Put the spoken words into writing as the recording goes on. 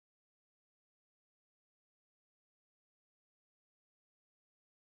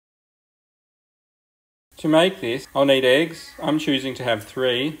To make this, I'll need eggs. I'm choosing to have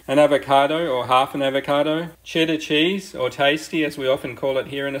 3. An avocado or half an avocado. Cheddar cheese, or tasty as we often call it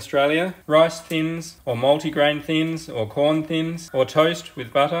here in Australia. Rice thins, or multigrain thins, or corn thins, or toast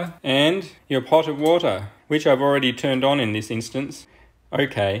with butter. And your pot of water, which I've already turned on in this instance.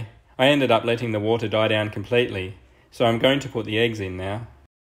 Okay, I ended up letting the water die down completely, so I'm going to put the eggs in now.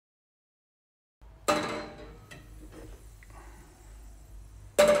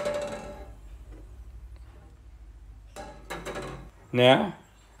 Now,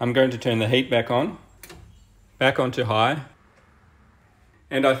 I'm going to turn the heat back onto high.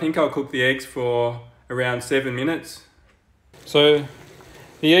 And I think I'll cook the eggs for around 7 minutes. So,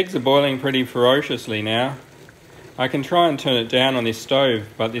 the eggs are boiling pretty ferociously now. I can try and turn it down on this stove,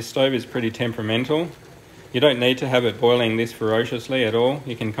 but this stove is pretty temperamental. You don't need to have it boiling this ferociously at all.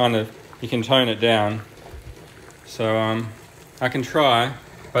 You can tone it down. So, I can try,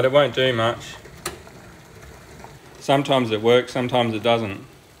 but it won't do much. Sometimes it works, sometimes it doesn't.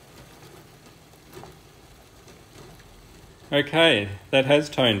 Okay, that has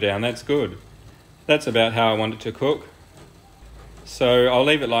toned down, that's good. That's about how I want it to cook. So I'll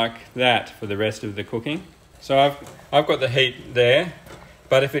leave it like that for the rest of the cooking. So I've got the heat there,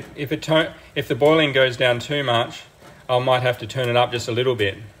 but if the boiling goes down too much, I might have to turn it up just a little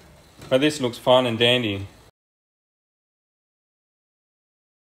bit. But this looks fine and dandy.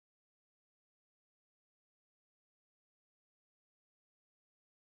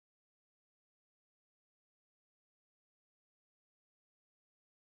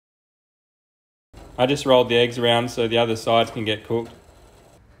 I just rolled the eggs around so the other sides can get cooked.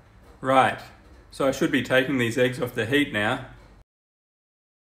 Right, so I should be taking these eggs off the heat now.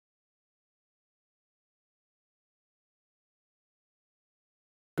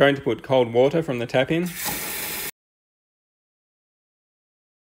 I'm going to put cold water from the tap in.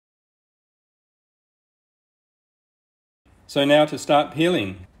 So now to start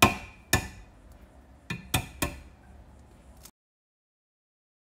peeling.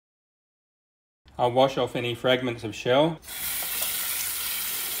 I'll wash off any fragments of shell.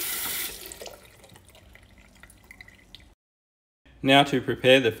 Now to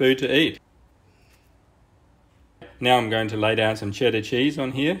prepare the food to eat. Now I'm going to lay down some cheddar cheese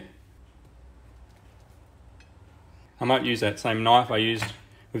on here. I might use that same knife I used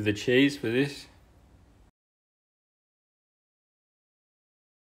with the cheese for this.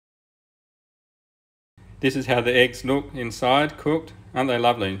 This is how the eggs look inside, cooked. Aren't they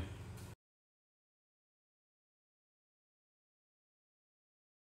lovely?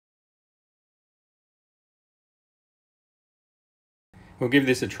 We'll give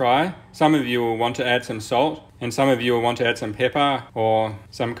this a try. Some of you will want to add some salt, and some of you will want to add some pepper or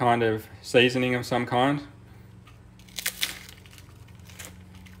some kind of seasoning of some kind.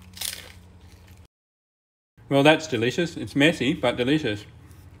 Well, that's delicious. It's messy, but delicious.